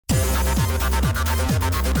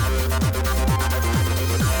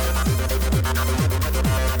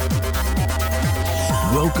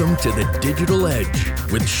Welcome to the Digital Edge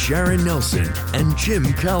with Sharon Nelson and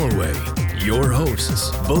Jim Calloway. Your hosts,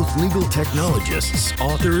 both legal technologists,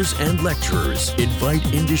 authors, and lecturers, invite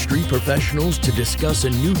industry professionals to discuss a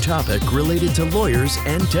new topic related to lawyers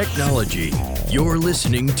and technology. You're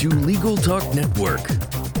listening to Legal Talk Network.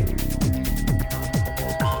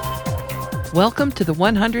 Welcome to the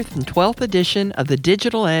 112th edition of the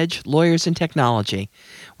Digital Edge Lawyers and Technology.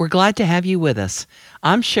 We're glad to have you with us.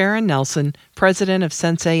 I'm Sharon Nelson, president of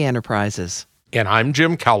Sensei Enterprises. And I'm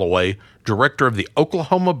Jim Calloway, director of the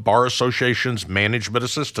Oklahoma Bar Association's Management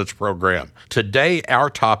Assistance Program. Today, our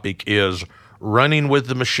topic is Running with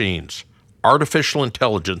the Machines, Artificial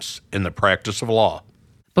Intelligence in the Practice of Law.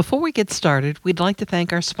 Before we get started, we'd like to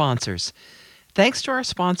thank our sponsors. Thanks to our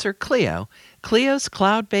sponsor, Clio. Clio's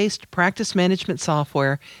cloud-based practice management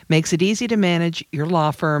software makes it easy to manage your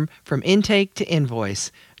law firm from intake to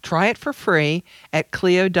invoice. Try it for free at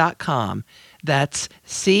Clio.com. That's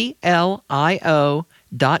CLIO.com.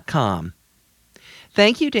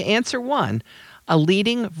 Thank you to Answer One, a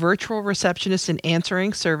leading virtual receptionist and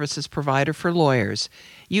answering services provider for lawyers.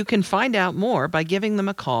 You can find out more by giving them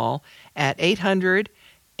a call at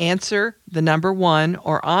 800-ANSWER1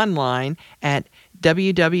 or online at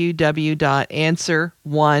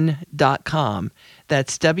www.answer1.com.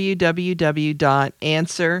 That's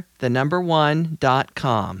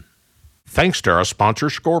www.answer1.com. Thanks to our sponsor,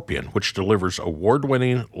 Scorpion, which delivers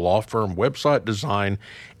award-winning law firm website design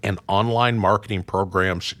and online marketing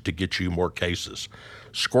programs to get you more cases.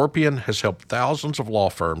 Scorpion has helped thousands of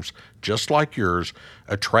law firms just like yours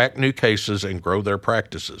attract new cases and grow their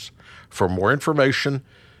practices. For more information,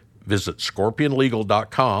 visit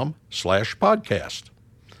scorpionlegal.com/podcast.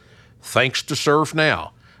 Thanks to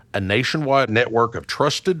ServeNow, a nationwide network of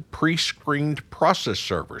trusted pre-screened process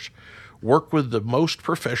servers. Work with the most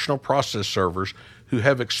professional process servers who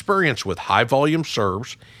have experience with high-volume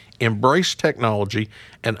serves, embrace technology,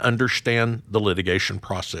 and understand the litigation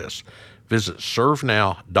process. Visit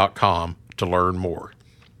servenow.com to learn more.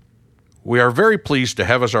 We are very pleased to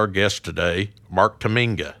have as our guest today, Mark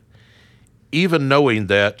Tominga. Even knowing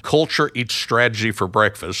that culture eats strategy for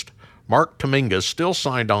breakfast, Mark Tominga still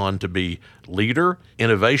signed on to be Leader,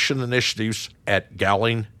 Innovation Initiatives at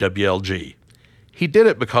Gowling WLG. He did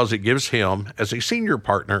it because it gives him, as a senior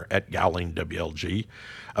partner at Gowling WLG,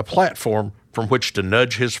 a platform from which to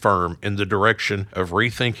nudge his firm in the direction of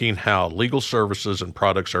rethinking how legal services and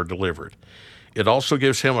products are delivered. It also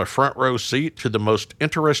gives him a front row seat to the most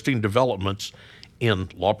interesting developments in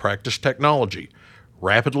law practice technology.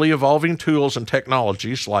 Rapidly evolving tools and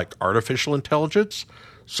technologies like artificial intelligence,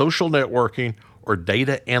 social networking, or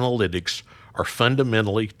data analytics are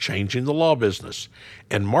fundamentally changing the law business.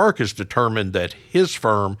 And Mark is determined that his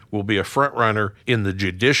firm will be a front runner in the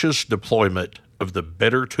judicious deployment of the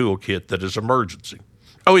better toolkit that is emerging.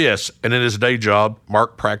 Oh yes, and in his day job,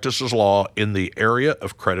 Mark practices law in the area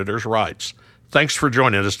of creditors' rights. Thanks for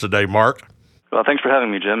joining us today, Mark. Well, thanks for having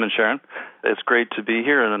me, Jim and Sharon. It's great to be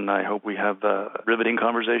here, and I hope we have a riveting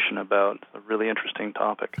conversation about a really interesting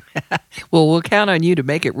topic. Well, we'll count on you to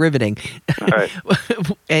make it riveting. All right.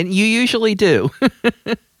 And you usually do.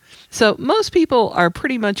 So most people are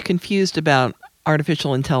pretty much confused about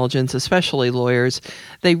artificial intelligence, especially lawyers.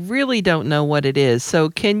 They really don't know what it is. So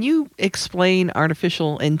can you explain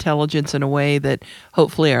artificial intelligence in a way that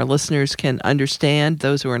hopefully our listeners can understand,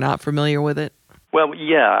 those who are not familiar with it? Well,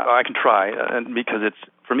 yeah, I can try, because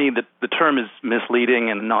for me, the term is misleading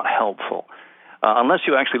and not helpful, unless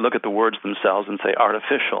you actually look at the words themselves and say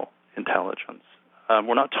artificial intelligence.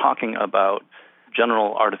 We're not talking about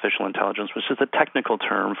general artificial intelligence, which is a technical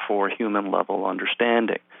term for human-level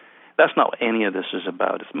understanding. That's not what any of this is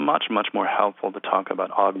about. It's much, much more helpful to talk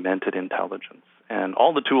about augmented intelligence. And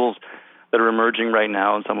all the tools that are emerging right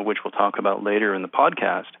now, and some of which we'll talk about later in the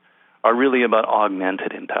podcast, are really about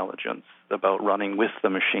augmented intelligence, about running with the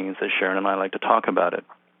machines, as Sharon and I like to talk about it.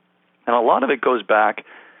 And a lot of it goes back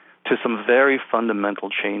to some very fundamental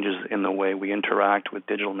changes in the way we interact with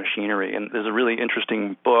digital machinery. And there's a really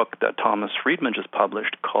interesting book that Thomas Friedman just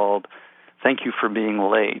published called Thank You for Being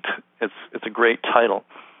Late. It's a great title.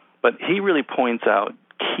 But he really points out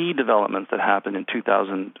key developments that happened in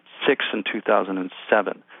 2006 and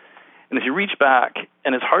 2007. And if you reach back,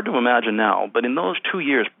 and it's hard to imagine now, but in those 2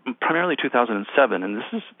 years, primarily 2007, and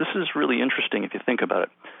this is really interesting if you think about it,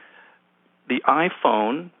 the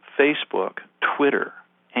iPhone, Facebook, Twitter,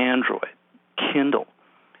 Android, Kindle,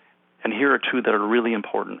 and here are two that are really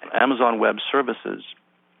important, Amazon Web Services,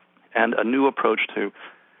 and a new approach to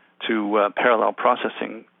parallel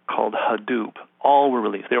processing called Hadoop, all were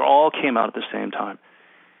released. They all came out at the same time.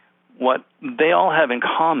 What they all have in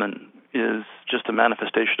common is just a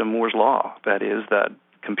manifestation of Moore's Law. That is that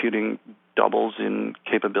computing doubles in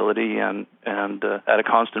capability and at a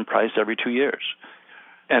constant price every 2 years.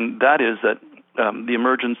 And that is that the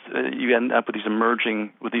emergence, you end up with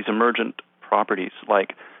these emergent properties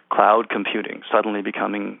like cloud computing suddenly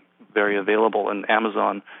becoming very available, and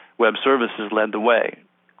Amazon Web Services led the way,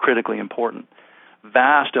 critically important.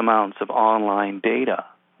 Vast amounts of online data,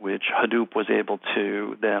 which Hadoop was able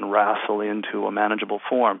to then wrestle into a manageable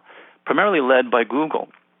form, primarily led by Google.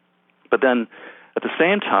 But then at the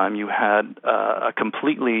same time, you had a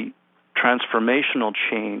completely transformational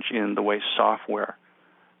change in the way software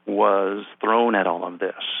was thrown at all of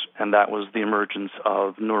this, and that was the emergence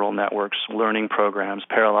of neural networks, learning programs,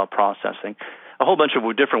 parallel processing, a whole bunch of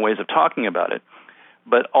different ways of talking about it.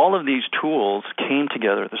 But all of these tools came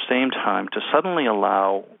together at the same time to suddenly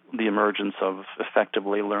allow the emergence of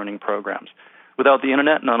effectively learning programs. Without the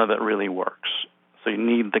internet, none of it really works. So you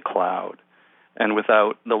need the cloud. And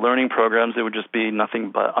without the learning programs, it would just be nothing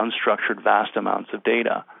but unstructured, vast amounts of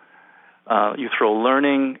data. You throw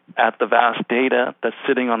learning at the vast data that's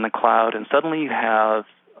sitting on the cloud, and suddenly you have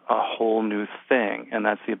a whole new thing, and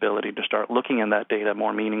that's the ability to start looking at that data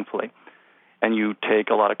more meaningfully. And you take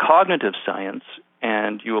a lot of cognitive science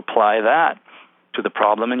and you apply that to the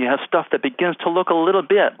problem, and you have stuff that begins to look a little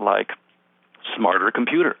bit like smarter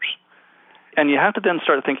computers. And you have to then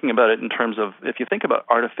start thinking about it in terms of, if you think about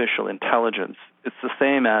artificial intelligence, it's the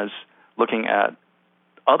same as looking at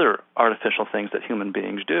other artificial things that human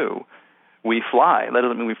beings do. We fly. That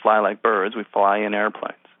doesn't mean we fly like birds. We fly in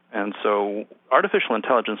airplanes. And so artificial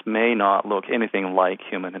intelligence may not look anything like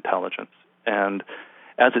human intelligence. And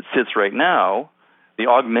as it sits right now, the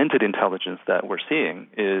augmented intelligence that we're seeing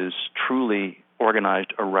is truly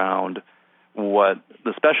organized around what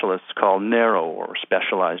the specialists call narrow or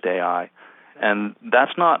specialized AI. And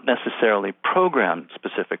that's not necessarily programmed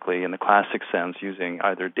specifically in the classic sense using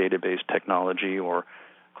either database technology or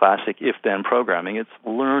classic if-then programming. It's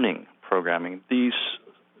learning programming. These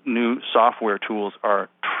new software tools are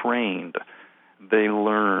trained. They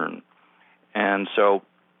learn. And so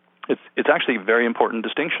it's actually a very important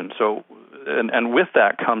distinction. So, and with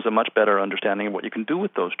that comes a much better understanding of what you can do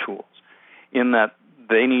with those tools, in that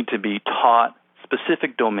they need to be taught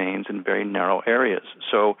specific domains in very narrow areas.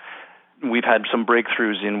 So we've had some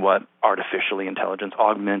breakthroughs in what artificial intelligence,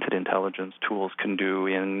 augmented intelligence tools can do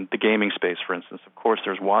in the gaming space, for instance. Of course,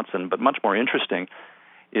 there's Watson, but much more interesting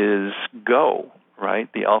is Go, right?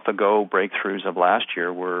 The AlphaGo breakthroughs of last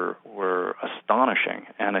year were astonishing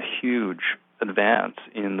and a huge advance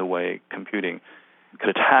in the way computing could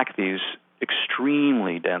attack these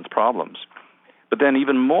extremely dense problems. But then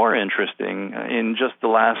even more interesting, in just the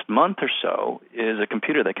last month or so, is a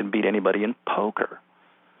computer that can beat anybody in poker.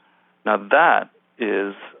 Now that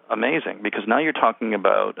is amazing, because now you're talking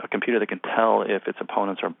about a computer that can tell if its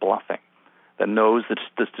opponents are bluffing, that knows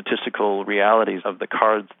the statistical realities of the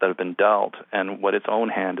cards that have been dealt and what its own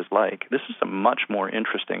hand is like. This is a much more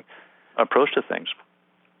interesting approach to things.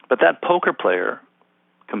 But that poker player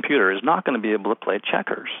computer is not going to be able to play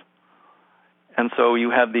checkers. And so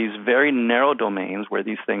you have these very narrow domains where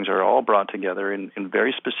these things are all brought together in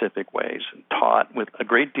very specific ways, taught with a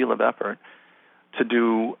great deal of effort to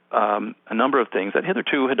do a number of things that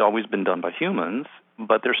hitherto had always been done by humans,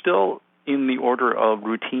 but they're still in the order of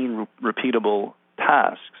routine, repeatable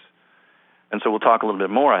tasks. And so we'll talk a little bit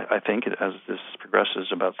more, I think, as this progresses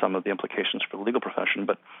about some of the implications for the legal profession,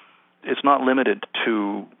 but it's not limited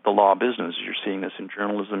to the law business. You're seeing this in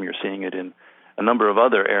journalism. You're seeing it in a number of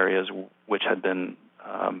other areas which had been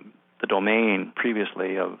the domain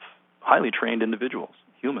previously of highly trained individuals,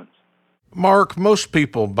 humans. Mark, most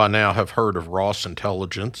people by now have heard of Ross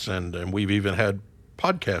Intelligence, and we've even had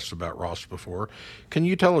podcasts about Ross before. Can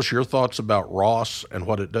you tell us your thoughts about Ross and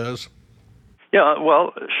what it does? Yeah,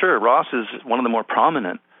 well, sure. Ross is one of the more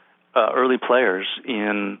prominent early players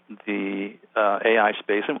in the AI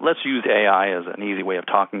space. And let's use AI as an easy way of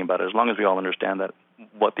talking about it, as long as we all understand that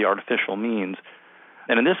what the artificial means.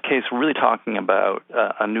 And in this case, we're really talking about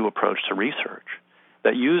a new approach to research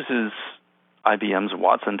that uses IBM's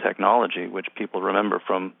Watson technology, which people remember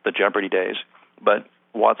from the Jeopardy days. But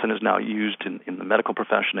Watson is now used in the medical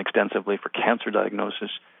profession extensively for cancer diagnosis.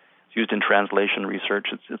 It's used in translation research.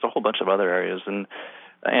 It's a whole bunch of other areas. And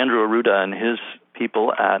Andrew Arruda and his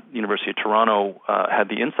people at University of Toronto had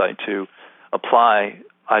the insight to apply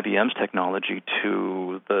IBM's technology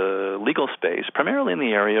to the legal space, primarily in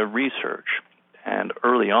the area of research, and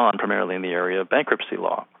early on, primarily in the area of bankruptcy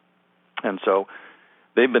law. And so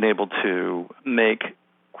they've been able to make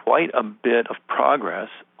quite a bit of progress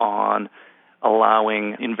on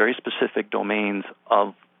allowing, in very specific domains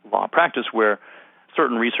of law practice, where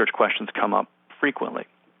certain research questions come up frequently.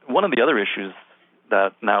 One of the other issues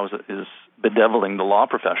that now is bedeviling the law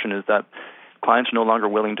profession is that clients are no longer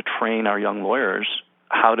willing to train our young lawyers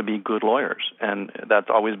how to be good lawyers. And that's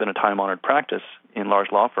always been a time-honored practice in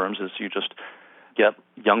large law firms, is you just get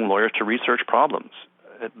young lawyers to research problems.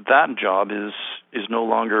 That job is no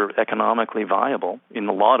longer economically viable in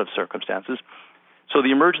a lot of circumstances. So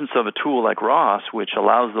the emergence of a tool like Ross, which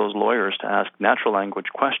allows those lawyers to ask natural language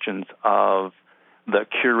questions of the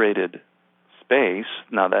curated space,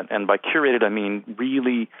 and by curated I mean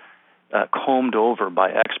really combed over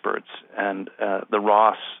by experts, and the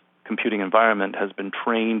Ross computing environment has been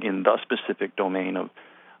trained in the specific domain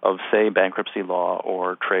of say, bankruptcy law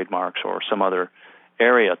or trademarks or some other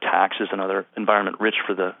area, taxes, another environment rich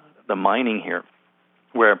for the mining here,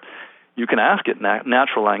 where you can ask it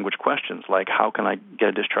natural language questions like, how can I get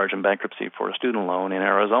a discharge in bankruptcy for a student loan in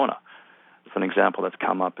Arizona? It's an example that's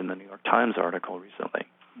come up in the New York Times article recently.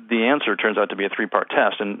 The answer turns out to be a 3-part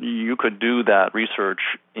test, and you could do that research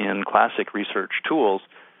in classic research tools,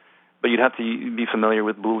 but you'd have to be familiar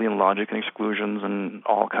with Boolean logic and exclusions and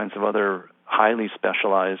all kinds of other highly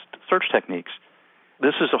specialized search techniques.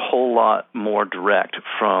 This is a whole lot more direct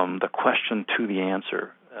from the question to the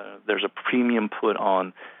answer. There's a premium put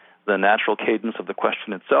on the natural cadence of the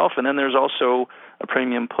question itself, and then there's also a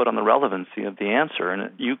premium put on the relevancy of the answer.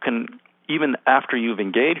 And you can, even after you've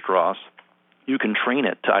engaged Ross, you can train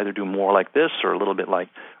it to either do more like this or a little bit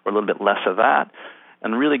less of that,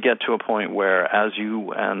 and really get to a point where as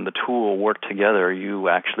you and the tool work together, you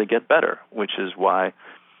actually get better, which is why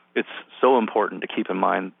it's so important to keep in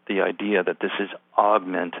mind the idea that this is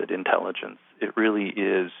augmented intelligence. It really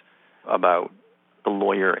is about the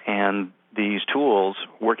lawyer and these tools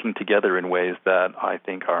working together in ways that I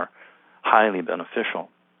think are highly beneficial.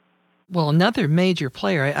 Well, another major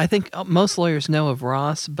player, I think most lawyers know of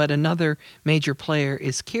Ross, but another major player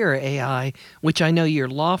is Kira AI, which I know your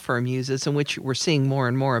law firm uses and which we're seeing more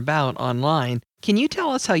and more about online. Can you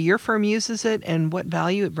tell us how your firm uses it and what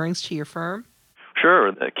value it brings to your firm?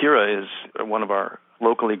 Sure. Kira is one of our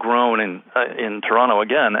locally grown in Toronto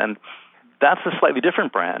again, and that's a slightly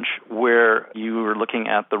different branch where you are looking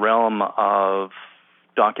at the realm of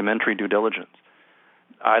documentary due diligence.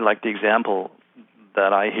 I like the example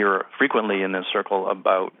that I hear frequently in this circle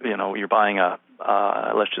about, you're buying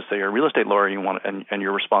let's just say you're a real estate lawyer and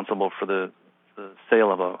you're responsible for the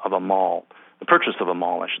sale of a mall, the purchase of a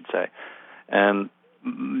mall, I should say. And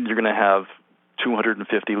you're going to have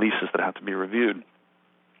 250 leases that have to be reviewed.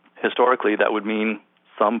 Historically, that would mean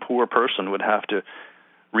some poor person would have to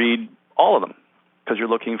read all of them because you're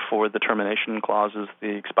looking for the termination clauses,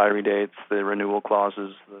 the expiry dates, the renewal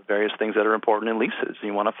clauses, the various things that are important in leases.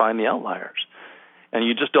 You want to find the outliers. And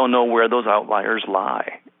you just don't know where those outliers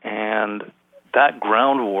lie. And that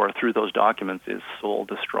ground war through those documents is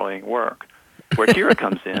soul-destroying work. Where Kira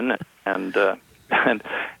comes in and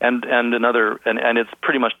its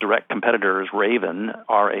pretty much direct competitor is Raven,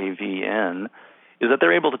 RAVN, is that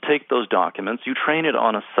they're able to take those documents, you train it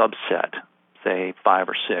on a subset, say 5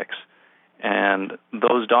 or 6, and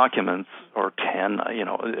those documents, or 10,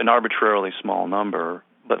 an arbitrarily small number,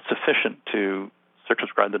 but sufficient to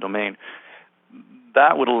circumscribe the domain,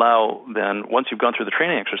 that would allow then, once you've gone through the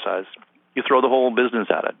training exercise, you throw the whole business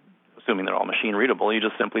at it, assuming they're all machine readable. You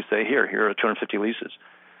just simply say, here are 250 leases.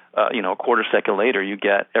 A quarter second later, you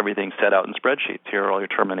get everything set out in spreadsheets. Here are all your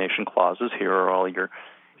termination clauses. Here are all your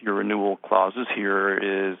renewal clauses.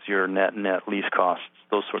 Here is your net lease costs,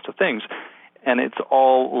 those sorts of things. And it's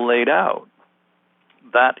all laid out.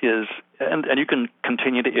 That is, and you can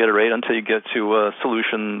continue to iterate until you get to a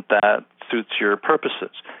solution that suits your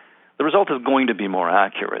purposes. The result is going to be more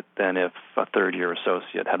accurate than if a third-year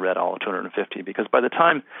associate had read all 250, because by the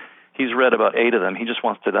time he's read about 8 of them, he just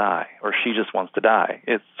wants to die, or she just wants to die.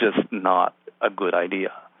 It's just not a good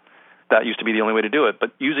idea. That used to be the only way to do it.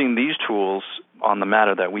 But using these tools on the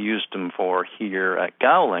matter that we used them for here at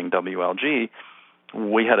Gowling, WLG,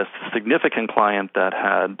 we had a significant client that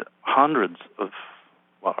had hundreds of,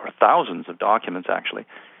 or thousands of documents, actually,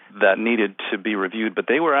 that needed to be reviewed, but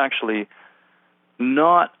they were actually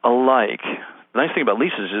not alike. The nice thing about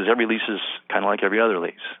leases is every lease is kind of like every other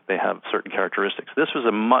lease. They have certain characteristics. This was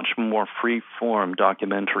a much more free-form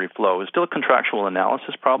documentary flow. It was still a contractual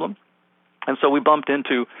analysis problem, and so we bumped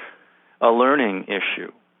into a learning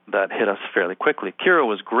issue that hit us fairly quickly. Kira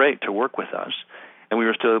was great to work with us, and we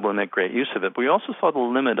were still able to make great use of it, but we also saw the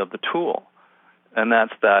limit of the tool, and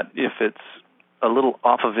that's that if it's a little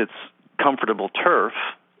off of its comfortable turf,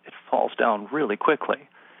 it falls down really quickly.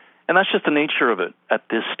 And that's just the nature of it at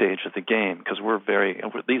this stage of the game, because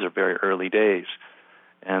these are very early days.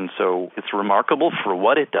 And so it's remarkable for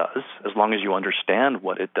what it does, as long as you understand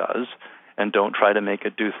what it does. and don't try to make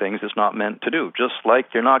it do things it's not meant to do, just like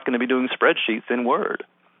you're not going to be doing spreadsheets in Word.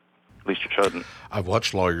 At least you shouldn't. I've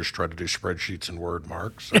watched lawyers try to do spreadsheets in Word,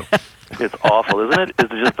 Mark. So. It's awful, isn't it?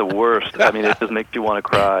 It's just the worst. I mean, it just makes you want to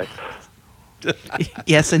cry.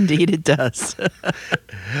 Yes, indeed it does.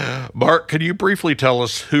 Mark, can you briefly tell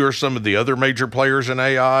us who are some of the other major players in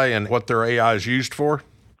AI and what their AI is used for?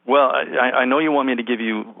 Well, I know you want me to give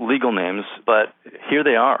you legal names, but here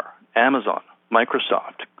they are. Amazon,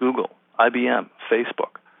 Microsoft, Google, IBM,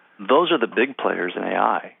 Facebook. Those are the big players in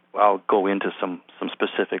AI. I'll go into some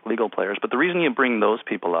specific legal players, but the reason you bring those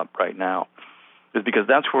people up right now is because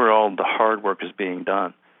that's where all the hard work is being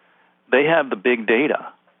done. They have the big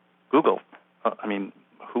data. Google, I mean,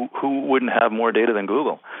 who wouldn't have more data than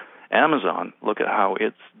Google? Amazon, look at how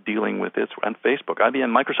it's dealing with its, and Facebook,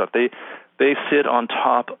 IBM, Microsoft, they sit on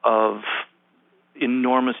top of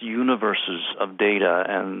enormous universes of data,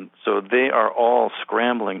 and so they are all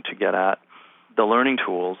scrambling to get at the learning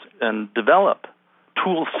tools and develop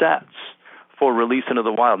tool sets for release into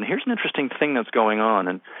the wild. And here's an interesting thing that's going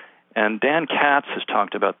on, and Dan Katz has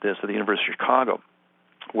talked about this at the University of Chicago,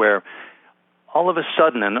 where all of a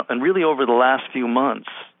sudden, and really over the last few months,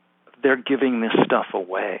 they're giving this stuff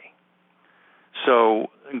away. So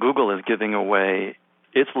Google is giving away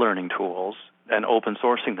its learning tools and open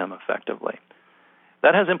sourcing them effectively.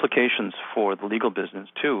 That has implications for the legal business,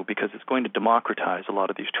 too, because it's going to democratize a lot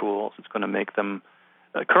of these tools. It's going to make them,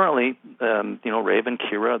 currently, Raven,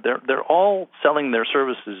 Kira, they're all selling their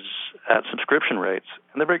services at subscription rates,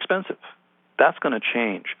 and they're very expensive. That's going to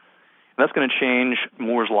change. And that's going to change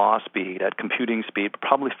Moore's law speed at computing speed, but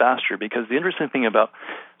probably faster, because the interesting thing about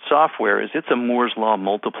software is it's a Moore's law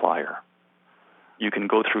multiplier. You can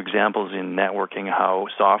go through examples in networking how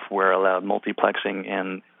software allowed multiplexing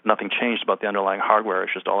and nothing changed about the underlying hardware.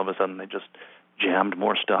 It's just all of a sudden they just jammed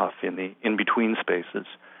more stuff in the in-between spaces.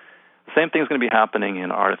 The same thing is going to be happening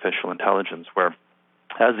in artificial intelligence, where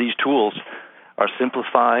as these tools are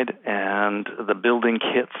simplified and the building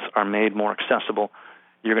kits are made more accessible,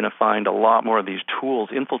 you're going to find a lot more of these tools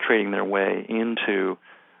infiltrating their way into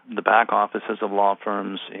the back offices of law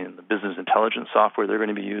firms, in the business intelligence software they're going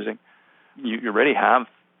to be using. You already have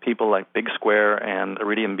people like Big Square and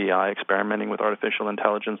Iridium BI experimenting with artificial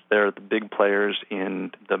intelligence. They're the big players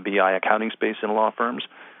in the BI accounting space in law firms.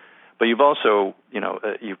 But you've also,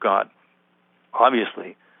 you've got,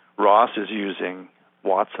 obviously, Ross is using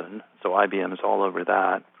Watson, so IBM is all over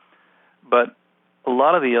that. But a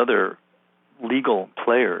lot of the other legal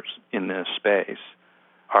players in this space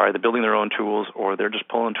are either building their own tools or they're just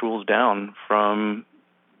pulling tools down from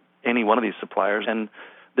any one of these suppliers, and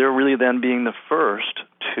they're really then being the first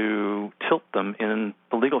to tilt them in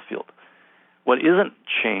the legal field. What isn't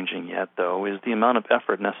changing yet, though, is the amount of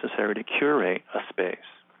effort necessary to curate a space.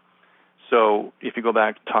 So if you go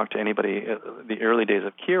back and talk to anybody, the early days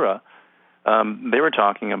of Kira, they were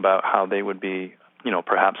talking about how they would be,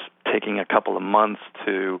 perhaps taking a couple of months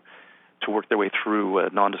to work their way through a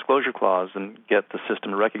non-disclosure clause and get the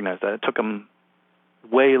system to recognize that. It took them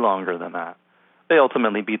way longer than that. They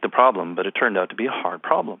ultimately beat the problem, but it turned out to be a hard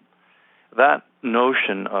problem. That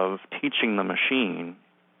notion of teaching the machine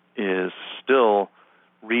is still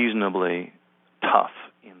reasonably tough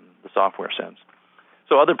in the software sense.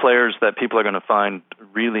 So other players that people are going to find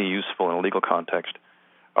really useful in a legal context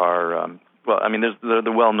are, there's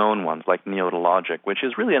the well-known ones like Neologic, which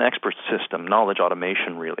is really an expert system, knowledge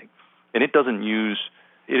automation really. And it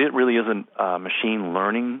really isn't a machine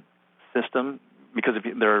learning system, because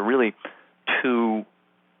there are really two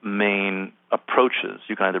main approaches.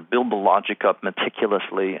 You can either build the logic up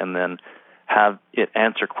meticulously and then have it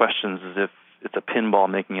answer questions as if it's a pinball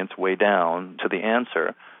making its way down to the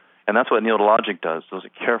answer. And that's what Neologic does. Those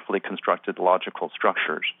are carefully constructed logical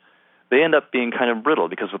structures. They end up being kind of brittle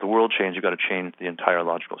because with the world change, you've got to change the entire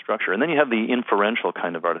logical structure. And then you have the inferential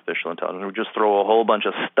kind of artificial intelligence. We just throw a whole bunch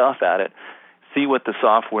of stuff at it, see what the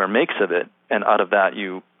software makes of it, and out of that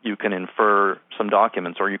you can infer some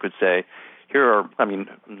documents, or you could say,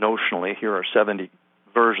 notionally, here are 70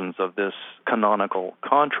 versions of this canonical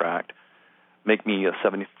contract. Make me a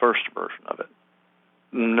 71st version of it.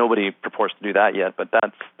 Nobody purports to do that yet, but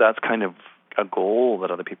that's kind of a goal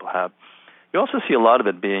that other people have. You also see a lot of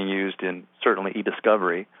it being used in certainly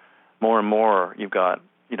e-discovery. More and more, you've got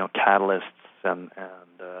catalysts and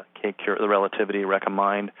K-Cure, the relativity,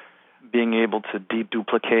 Recamind, being able to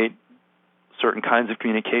deduplicate certain kinds of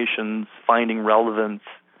communications, finding relevance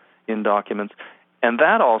in documents, and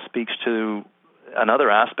that all speaks to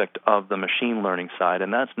another aspect of the machine learning side,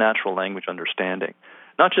 and that's natural language understanding.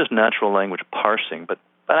 Not just natural language parsing, but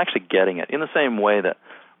actually getting it in the same way that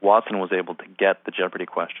Watson was able to get the Jeopardy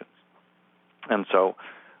questions. And so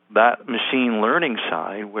that machine learning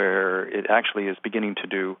side, where it actually is beginning to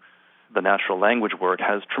do the natural language work,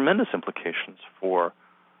 has tremendous implications for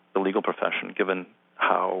the legal profession, given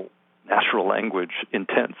how natural language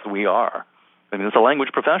intense we are. I mean, it's a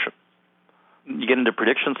language profession. You get into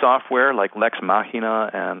prediction software like Lex Machina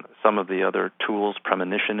and some of the other tools.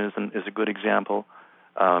 Premonition is a good example.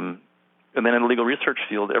 And then in the legal research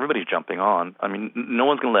field, everybody's jumping on. I mean, no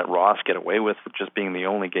one's going to let Ross get away with just being the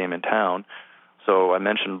only game in town. So I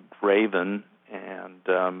mentioned Raven,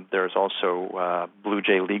 and there's also Blue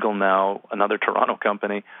Jay Legal now, another Toronto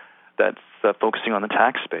company that's focusing on the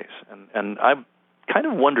tax space. And I've kind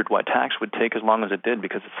of wondered why tax would take as long as it did,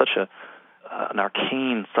 because it's such an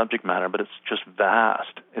arcane subject matter, but it's just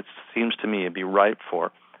vast. It seems to me it'd be ripe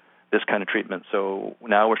for this kind of treatment. So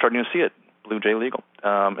now we're starting to see it, Blue Jay Legal.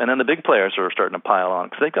 And then the big players are starting to pile on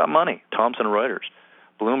because they've got money. Thomson Reuters,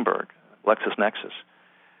 Bloomberg, LexisNexis.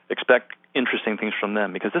 Expect interesting things from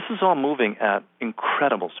them, because this is all moving at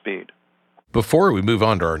incredible speed. Before we move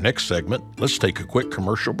on to our next segment, let's take a quick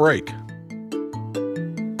commercial break.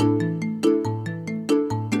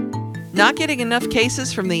 Not getting enough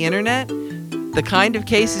cases from the internet? The kind of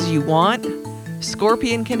cases you want?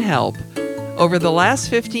 Scorpion can help. Over the last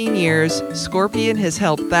 15 years, Scorpion has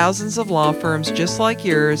helped thousands of law firms just like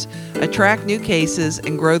yours attract new cases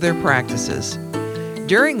and grow their practices.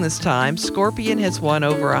 During this time, Scorpion has won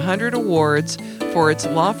over 100 awards for its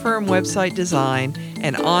law firm website design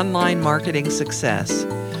and online marketing success.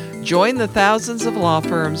 Join the thousands of law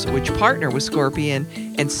firms which partner with Scorpion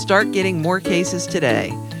and start getting more cases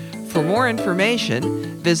today. For more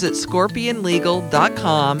information, visit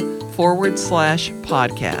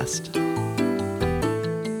scorpionlegal.com/podcast.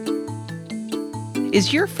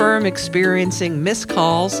 Is your firm experiencing missed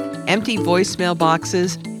calls, empty voicemail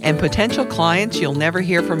boxes, and potential clients you'll never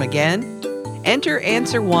hear from again? Enter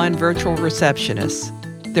Answer One Virtual Receptionists.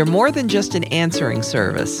 They're more than just an answering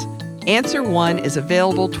service. Answer One is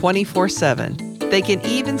available 24/7. They can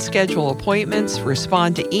even schedule appointments,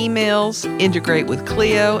 respond to emails, integrate with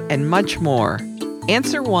Clio, and much more.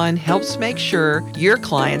 Answer One helps make sure your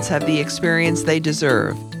clients have the experience they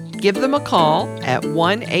deserve. Give them a call at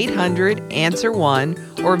 1-800-ANSWER1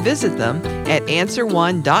 or visit them at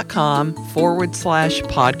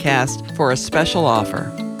answerone.com/podcast for a special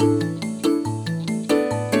offer.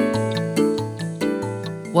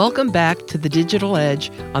 Welcome back to the Digital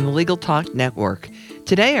Edge on the Legal Talk Network.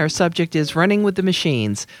 Today our subject is Running with the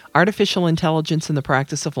Machines, Artificial Intelligence in the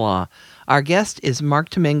Practice of Law. Our guest is Mark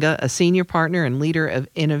Tominga, a senior partner and leader of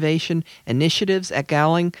innovation initiatives at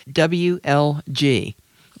Gowling WLG.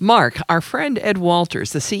 Mark, our friend Ed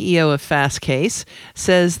Walters, the CEO of Fastcase,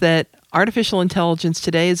 says that artificial intelligence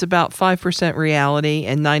today is about 5% reality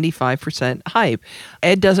and 95% hype.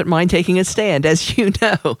 Ed doesn't mind taking a stand, as you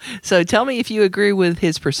know. So tell me if you agree with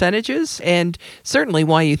his percentages and certainly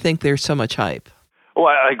why you think there's so much hype. Well,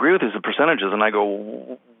 I agree with his percentages, and I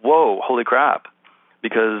go, whoa, holy crap,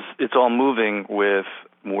 because it's all moving with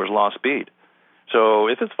Moore's Law speed. So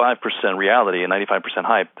if it's 5% reality and 95%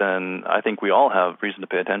 hype, then I think we all have reason to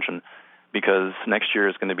pay attention, because next year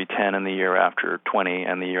is going to be 10, and the year after 20,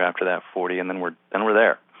 and the year after that 40, and then we're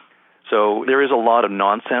there. So there is a lot of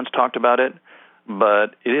nonsense talked about it,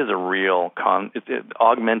 but it is a real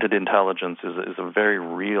augmented intelligence is a very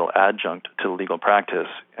real adjunct to legal practice,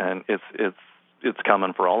 and it's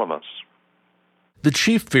coming for all of us. The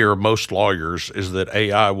chief fear of most lawyers is that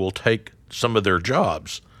AI will take some of their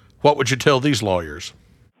jobs. What would you tell these lawyers?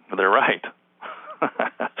 They're right.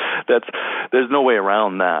 There's no way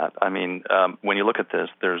around that. I mean, when you look at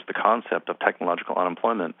this, there's the concept of technological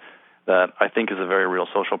unemployment that I think is a very real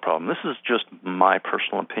social problem. This is just my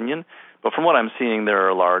personal opinion, but from what I'm seeing, there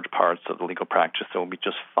are large parts of the legal practice that will be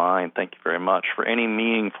just fine, thank you very much, for any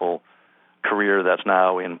meaningful career that's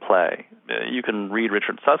now in play. You can read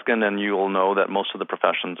Richard Susskind and you'll know that most of the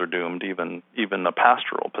professions are doomed, even a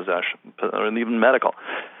pastoral possession, or even medical.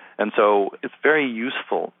 And so it's very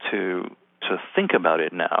useful to think about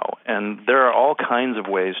it now. And there are all kinds of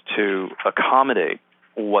ways to accommodate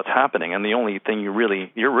what's happening. And the only thing your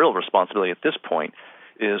real responsibility at this point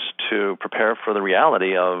is to prepare for the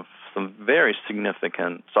reality of some very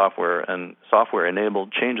significant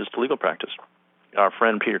software-enabled changes to legal practice. Our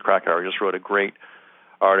friend Peter Krakauer just wrote a great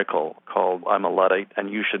article called "I'm a Luddite and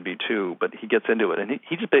You Should Be Too," but he gets into it, and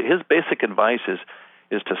his basic advice is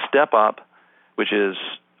to step up, which is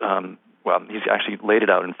he's actually laid it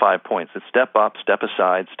out in 5 points. It's step up, step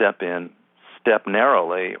aside, step in, step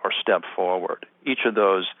narrowly, or step forward. Each of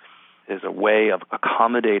those is a way of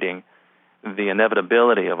accommodating the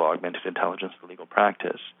inevitability of augmented intelligence in legal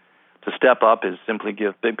practice. To step up is simply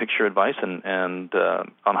give big picture advice and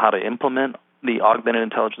on how to implement the augmented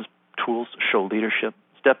intelligence tools show leadership.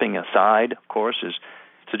 Stepping aside, of course, is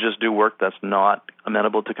to just do work that's not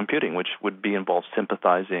amenable to computing, which would involve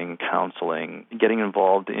sympathizing, counseling, getting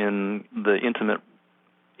involved in the intimate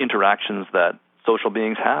interactions that social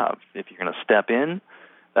beings have. If you're going to step in,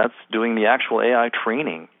 that's doing the actual AI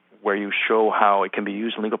training where you show how it can be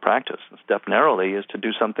used in legal practice. And step narrowly is to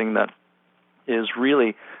do something that is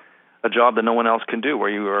really a job that no one else can do, where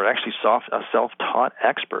you are actually a self-taught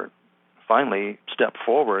expert. Finally, step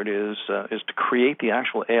forward is to create the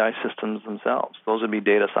actual AI systems themselves. Those would be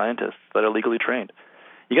data scientists that are legally trained.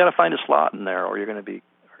 You got to find a slot in there, or you're going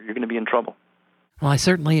to be in trouble. Well, I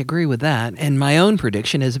certainly agree with that. And my own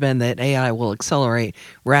prediction has been that AI will accelerate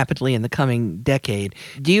rapidly in the coming decade.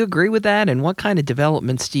 Do you agree with that? And what kind of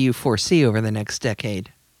developments do you foresee over the next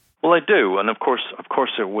decade? Well, I do, and of course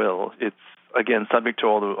it will. It's again subject to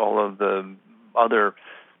all of the other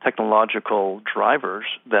technological drivers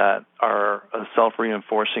that are a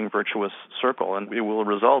self-reinforcing virtuous circle, and it will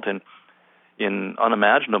result in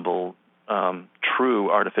unimaginable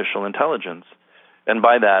true artificial intelligence. And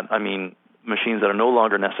by that, I mean machines that are no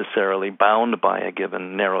longer necessarily bound by a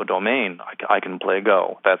given narrow domain. I can play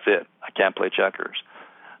Go. That's it. I can't play checkers.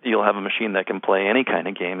 You'll have a machine that can play any kind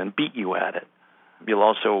of game and beat you at it. You'll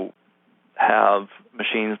also have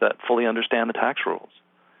machines that fully understand the tax rules.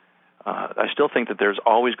 I still think that there's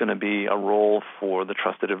always going to be a role for the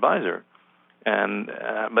trusted advisor,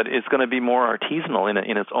 but it's going to be more artisanal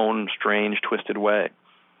in its own strange, twisted way.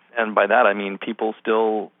 And by that I mean people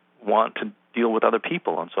still want to deal with other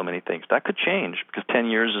people on so many things. That could change because 10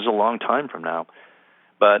 years is a long time from now.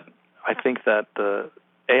 But I think that the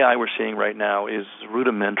AI we're seeing right now is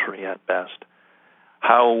rudimentary at best.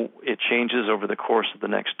 How it changes over the course of the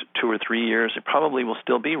next 2 or 3 years, it probably will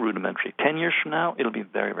still be rudimentary. 10 years from now, it'll be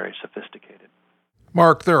very, very sophisticated.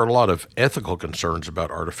 Mark, there are a lot of ethical concerns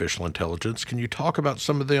about artificial intelligence. Can you talk about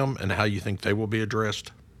some of them and how you think they will be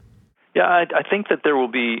addressed? Yeah, I think that there will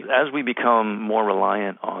be, as we become more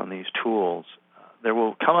reliant on these tools, there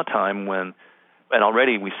will come a time when, and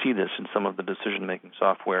already we see this in some of the decision-making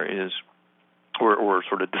software or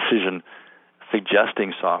sort of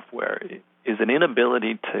decision-suggesting software, is an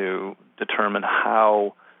inability to determine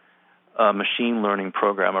how a machine learning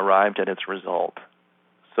program arrived at its result.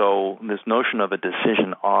 So this notion of a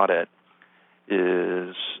decision audit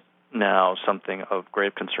is now something of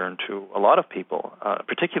grave concern to a lot of people,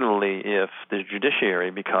 particularly if the judiciary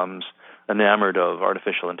becomes enamored of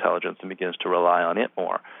artificial intelligence and begins to rely on it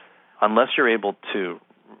more. Unless you're able to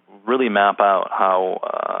really map out how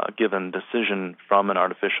a given decision from an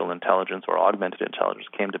artificial intelligence or augmented intelligence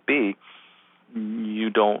came to be, you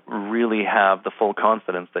don't really have the full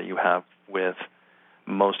confidence that you have with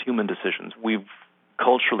most human decisions. We've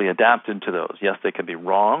culturally adapted to those. Yes, they can be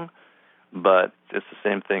wrong, but it's the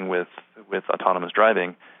same thing with autonomous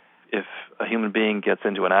driving. If a human being gets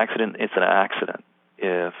into an accident, it's an accident.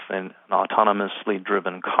 If an autonomously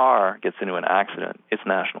driven car gets into an accident, it's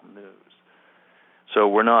national news. So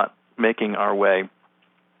we're not making our way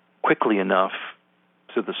quickly enough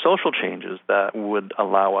to the social changes that would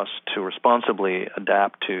allow us to responsibly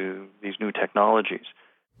adapt to these new technologies.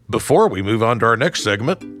 Before we move on to our next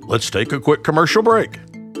segment, let's take a quick commercial break.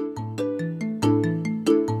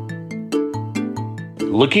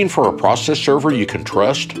 Looking for a process server you can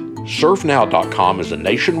trust? ServeNow.com is a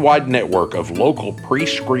nationwide network of local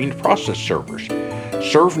pre-screened process servers.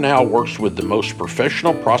 ServeNow works with the most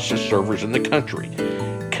professional process servers in the country.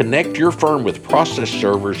 Connect your firm with process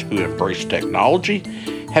servers who embrace technology,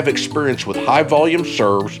 have experience with high-volume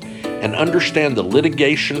serves, and understand the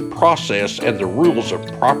litigation process and the rules of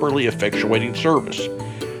properly effectuating service.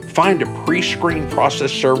 Find a pre-screened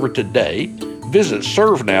process server today. Visit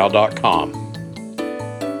ServeNow.com.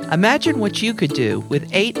 Imagine what you could do with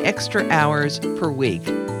 8 extra hours per week.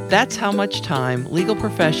 That's how much time legal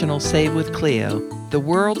professionals save with Clio, the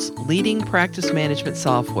world's leading practice management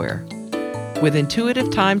software. With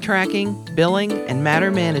intuitive time tracking, billing, and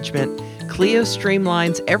matter management, Clio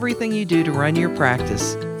streamlines everything you do to run your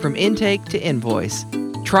practice, from intake to invoice.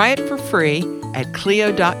 Try it for free at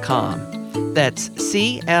Clio.com. That's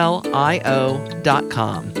CLIO.com.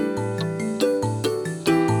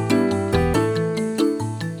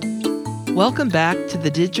 Welcome back to the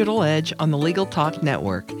Digital Edge on the Legal Talk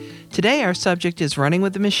Network. Today our subject is Running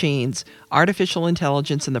with the Machines, Artificial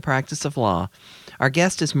Intelligence in the Practice of Law. Our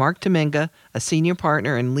guest is Mark Dominga, a senior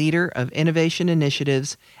partner and leader of innovation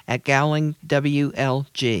initiatives at Gowling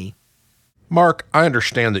WLG. Mark, I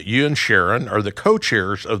understand that you and Sharon are the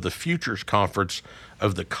co-chairs of the Futures Conference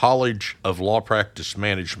of the College of Law Practice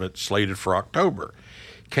Management slated for October.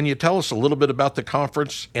 Can you tell us a little bit about the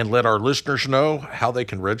conference and let our listeners know how they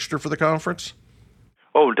can register for the conference?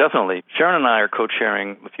 Oh, definitely. Sharon and I are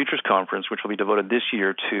co-chairing the Futures Conference, which will be devoted this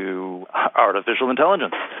year to artificial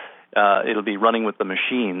intelligence. It'll be running with the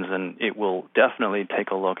machines, and it will definitely take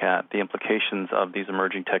a look at the implications of these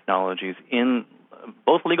emerging technologies in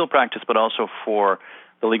both legal practice, but also for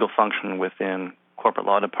the legal function within corporate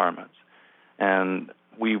law departments. And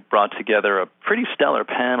we brought together a pretty stellar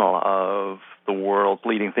panel of the world's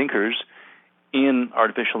leading thinkers in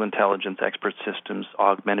artificial intelligence, expert systems,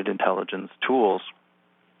 augmented intelligence tools.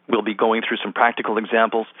 We'll be going through some practical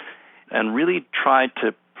examples and really try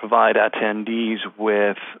to provide attendees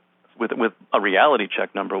with a reality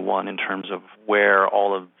check, number one, in terms of where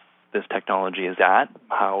all of this technology is at,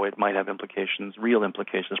 how it might have implications, real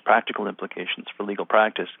implications, practical implications for legal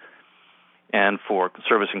practice and for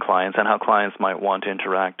servicing clients, and how clients might want to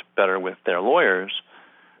interact better with their lawyers.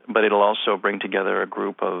 But it'll also bring together a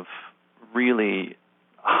group of really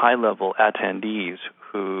high-level attendees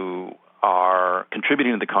who are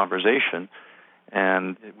contributing to the conversation,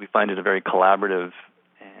 and we find it a very collaborative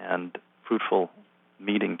and fruitful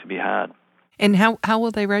meeting to be had. And how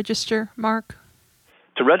will they register, Mark?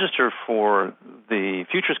 To register for the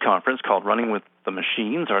Futures Conference called Running with the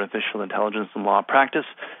Machines, Artificial Intelligence in Law Practice,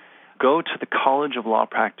 go to the College of Law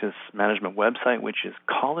Practice Management website, which is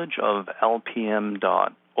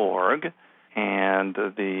collegeoflpm.org, and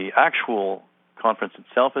the actual conference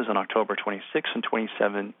itself is on October 26 and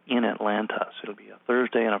 27 in Atlanta. So it'll be a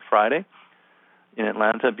Thursday and a Friday in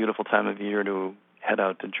Atlanta, a beautiful time of year to head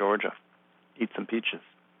out to Georgia, eat some peaches.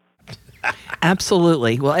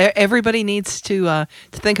 Absolutely. Well, everybody needs to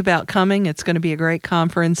think about coming. It's going to be a great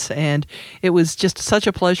conference, and it was just such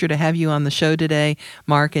a pleasure to have you on the show today,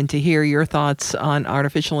 Mark, and to hear your thoughts on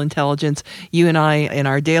artificial intelligence. You and I, in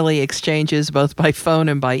our daily exchanges, both by phone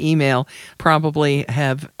and by email, probably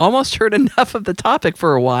have almost heard enough of the topic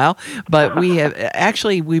for a while, but we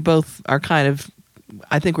both are kind of,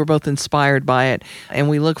 I think we're both inspired by it, and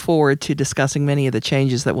we look forward to discussing many of the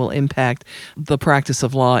changes that will impact the practice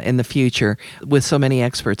of law in the future with so many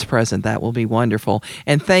experts present. That will be wonderful.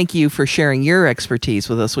 And thank you for sharing your expertise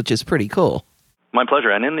with us, which is pretty cool. My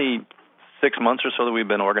pleasure. And in the 6 months or so that we've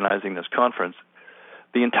been organizing this conference,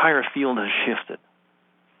 the entire field has shifted.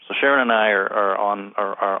 So Sharon and I are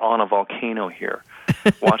on a volcano here,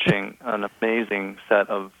 watching an amazing set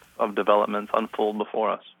of developments unfold before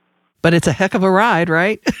us. But it's a heck of a ride,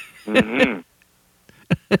 right? Mm-hmm.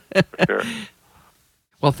 For sure.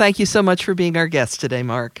 Well, thank you so much for being our guest today,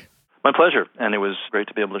 Mark. My pleasure, and it was great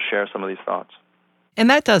to be able to share some of these thoughts. And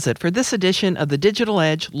that does it for this edition of the Digital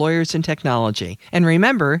Edge Lawyers and Technology. And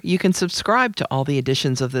remember, you can subscribe to all the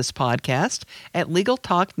editions of this podcast at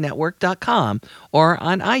LegalTalkNetwork.com or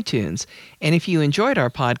on iTunes. And if you enjoyed our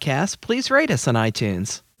podcast, please rate us on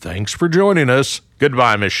iTunes. Thanks for joining us.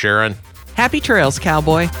 Goodbye, Miss Sharon. Happy trails,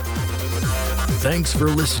 cowboy. Thanks for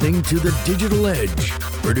listening to The Digital Edge,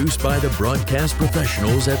 produced by the broadcast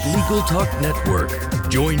professionals at Legal Talk Network.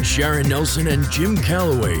 Join Sharon Nelson and Jim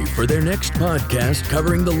Calloway for their next podcast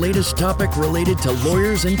covering the latest topic related to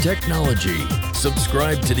lawyers and technology.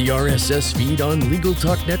 Subscribe to the RSS feed on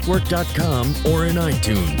LegalTalkNetwork.com or in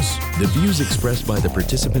iTunes. The views expressed by the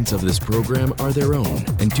participants of this program are their own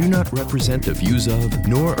and do not represent the views of,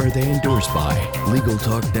 nor are they endorsed by, Legal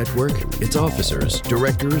Talk Network, its officers,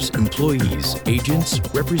 directors, employees, agents,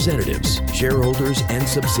 representatives, shareholders, and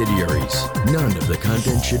subsidiaries. None of the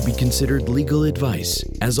content should be considered legal advice.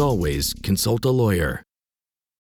 As always, consult a lawyer.